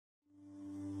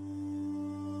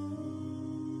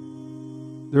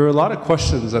There are a lot of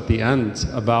questions at the end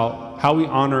about how we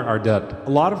honor our dead. A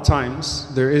lot of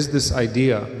times there is this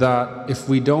idea that if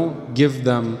we don't give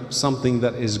them something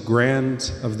that is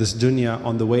grand of this dunya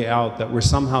on the way out, that we're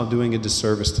somehow doing a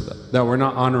disservice to them, that we're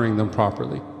not honoring them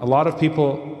properly. A lot of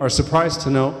people are surprised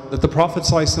to know that the Prophet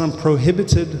ﷺ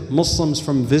prohibited Muslims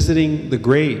from visiting the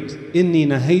graves. Inni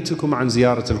nahaytukum an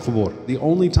ziyarat al-qubur. The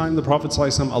only time the Prophet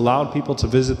ﷺ allowed people to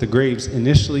visit the graves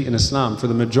initially in Islam, for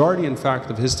the majority in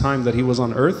fact of his time that he was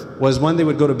on earth, was when they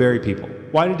would go to bury people.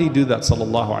 Why did he do that,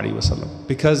 sallallahu alaihi wasallam?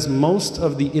 Because most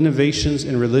of the innovations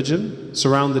in religion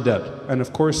surround the dead. And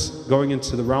of course, going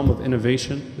into the realm of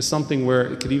innovation is something where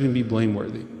it could even be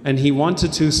blameworthy. And he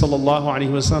wanted to, sallallahu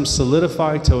alaihi wasallam,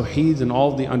 solidify tawheed and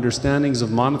all the understandings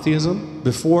of monotheism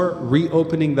before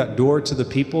reopening that door to the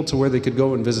people to where they could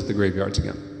go and visit the graveyards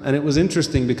again. And it was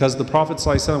interesting because the Prophet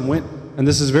ﷺ went, and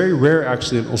this is very rare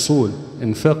actually in usul,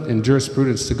 in fiqh, in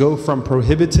jurisprudence, to go from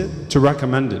prohibited to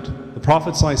recommended. The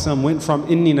Prophet ﷺ went from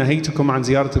inni nahaytukum an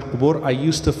ziyarat al-qubur, I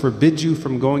used to forbid you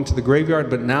from going to the graveyard,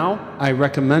 but now I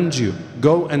recommend you,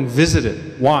 go and visit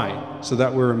it. Why? So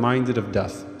that we're reminded of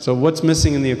death. So what's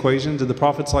missing in the equation? Did the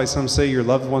Prophet ﷺ say your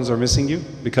loved ones are missing you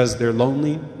because they're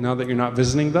lonely now that you're not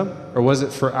visiting them? Or was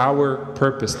it for our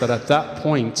purpose that at that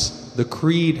point the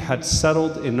creed had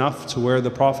settled enough to where the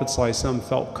Prophet ﷺ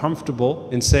felt comfortable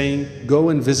in saying, go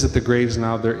and visit the graves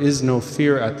now. There is no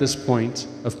fear at this point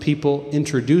of people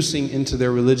introducing into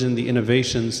their religion the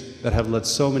innovations that have led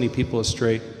so many people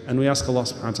astray. And we ask Allah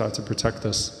subhanahu wa ta'ala to protect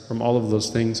us from all of those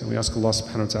things. And we ask Allah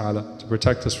subhanahu wa ta'ala to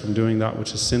protect us from doing that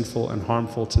which is sinful and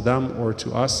harmful to them or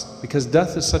to us. Because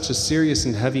death is such a serious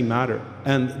and heavy matter.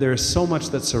 And there is so much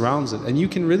that surrounds it. And you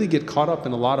can really get caught up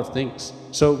in a lot of things.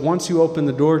 So once you open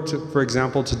the door to, for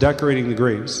example, to decorating the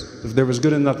graves, if there was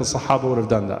good in that, the Sahaba would have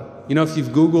done that. You know, if you've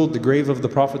Googled the grave of the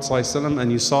Prophet ﷺ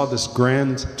and you saw this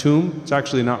grand tomb, it's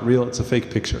actually not real, it's a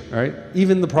fake picture, right?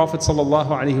 Even the Prophet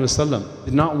ﷺ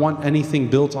did not want anything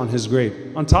built on his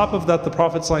grave. On top of that, the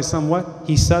Prophet ﷺ, what?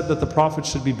 He said that the Prophet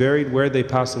should be buried where they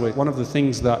pass away. One of the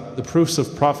things that, the proofs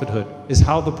of prophethood, is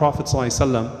how the Prophet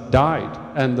ﷺ died.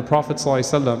 And the Prophet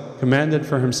ﷺ commanded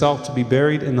for himself to be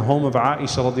buried in the home of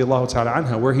Aisha radiallahu ta'ala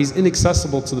anha, where he's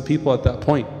inaccessible to the people at that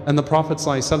point. And the Prophet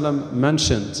ﷺ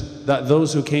mentioned that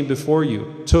those who came before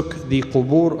you took the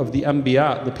qubur of the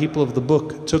anbiya, the people of the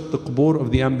book took the qubur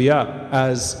of the anbiya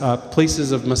as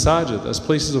places of masajid, as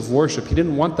places of worship. He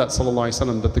didn't want that, sallallahu alaihi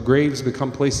wasallam, that the graves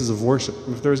become places of worship.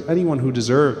 If there's anyone who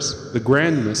deserves the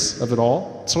grandness of it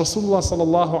all, it's Rasulullah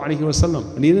sallallahu alaihi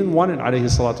wasallam. And he didn't want it, alayhi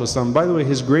salatu wasallam. By the way,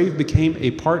 his grave became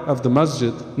a part of the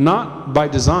masjid, not by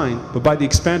design, but by the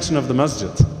expansion of the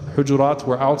masjid. Hujurat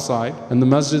were outside, and the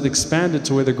masjid expanded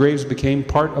to where the graves became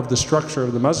part of the structure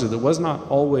of the masjid. It was not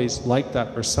always like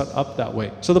that or set up that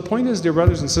way. So the point is, dear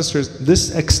brothers and sisters,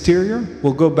 this exterior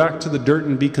will go back to the dirt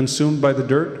and be consumed by the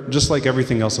dirt, just like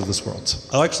everything else of this world.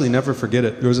 I'll actually never forget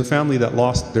it. There was a family that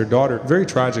lost their daughter very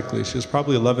tragically. She was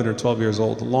probably 11 or 12 years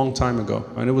old, a long time ago.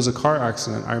 And it was a car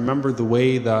accident. I remember the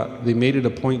way that they made it a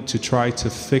point to try to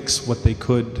fix what they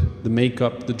could, the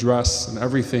makeup, the dress, and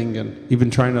everything, and even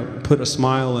trying to put a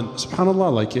smile. And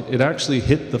subhanAllah, like it actually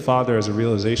hit the father as a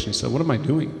realization. He said, what am I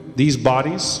doing? These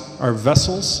bodies are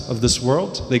vessels of this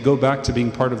world. They go back to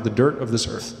being part of the dirt of this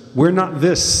earth. We're not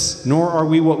this, nor are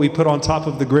we what we put on top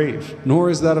of the grave, nor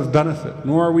is that of benefit,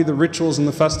 nor are we the rituals and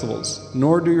the festivals,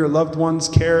 nor do your loved ones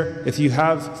care if you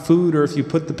have food or if you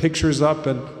put the pictures up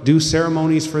and do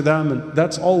ceremonies for them. And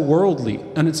that's all worldly,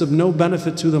 and it's of no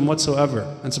benefit to them whatsoever.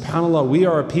 And subhanAllah, we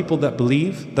are a people that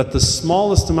believe that the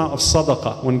smallest amount of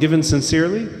sadaqah, when given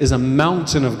sincerely, is a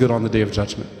mountain of good on the Day of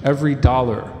Judgment. Every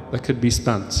dollar that could be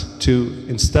spent to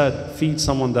instead feed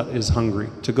someone that is hungry,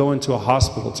 to go into a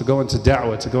hospital, to go into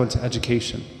da'wah, to go into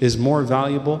education, is more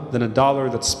valuable than a dollar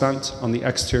that's spent on the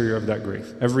exterior of that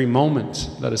grave. Every moment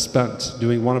that is spent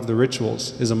doing one of the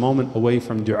rituals is a moment away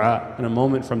from du'a, and a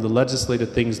moment from the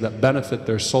legislated things that benefit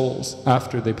their souls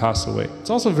after they pass away. It's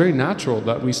also very natural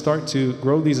that we start to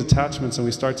grow these attachments and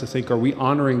we start to think, are we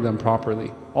honoring them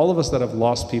properly? All of us that have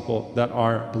lost people that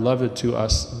are beloved to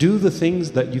us, do the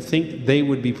things that you think they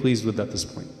would be pleased with at this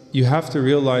point. You have to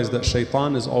realize that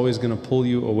shaitan is always going to pull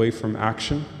you away from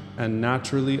action, and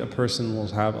naturally a person will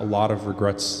have a lot of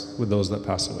regrets with those that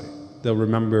pass away. They'll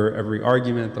remember every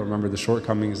argument, they'll remember the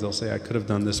shortcomings, they'll say, I could have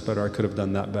done this better, I could have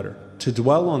done that better. To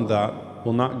dwell on that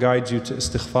will not guide you to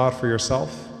istighfar for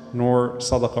yourself, nor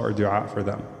sadaqah or du'a for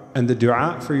them. And the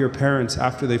du'a for your parents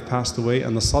after they've passed away,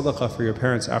 and the sadaqah for your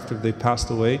parents after they've passed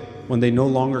away, when they no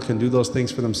longer can do those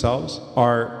things for themselves,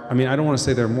 are, I don't want to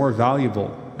say they're more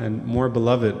valuable, and more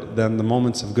beloved than the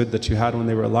moments of good that you had when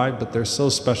they were alive, but they're so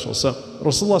special. So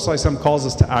Rasulullah ﷺ calls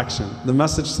us to action. The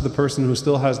message to the person who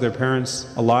still has their parents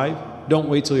alive: don't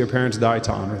wait till your parents die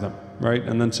to honor them, right?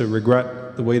 And then to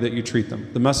regret the way that you treat them.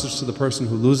 The message to the person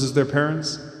who loses their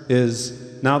parents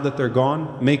is, now that they're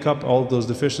gone, make up all of those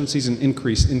deficiencies and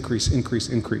increase.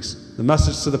 The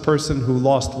message to the person who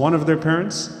lost one of their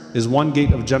parents is, one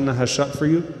gate of Jannah has shut for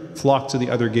you, flock to the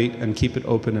other gate and keep it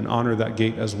open and honor that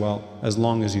gate as well, as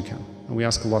long as you can. And we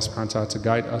ask Allah subhanahu wa ta'ala to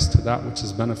guide us to that which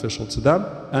is beneficial to them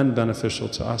and beneficial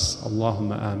to us.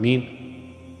 Allahumma ameen.